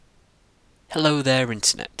Hello there,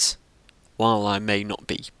 Internet. While I may not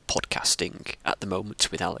be podcasting at the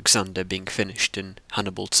moment with Alexander being finished and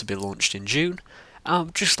Hannibal to be launched in June,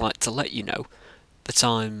 I'd just like to let you know that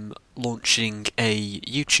I'm launching a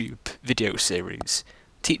YouTube video series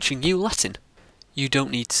teaching you Latin. You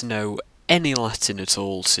don't need to know any Latin at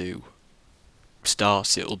all to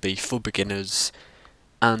start. It'll be for beginners,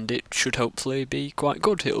 and it should hopefully be quite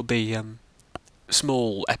good. It'll be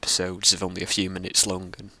small episodes of only a few minutes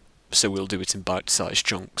long, and so we'll do it in bite-sized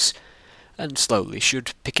chunks, and slowly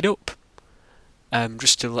should pick it up.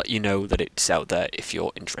 Just to let you know that it's out there if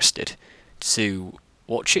you're interested. To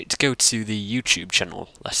watch it, go to the YouTube channel.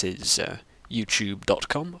 That is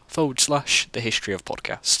youtube.com/the history of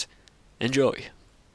podcast. Enjoy.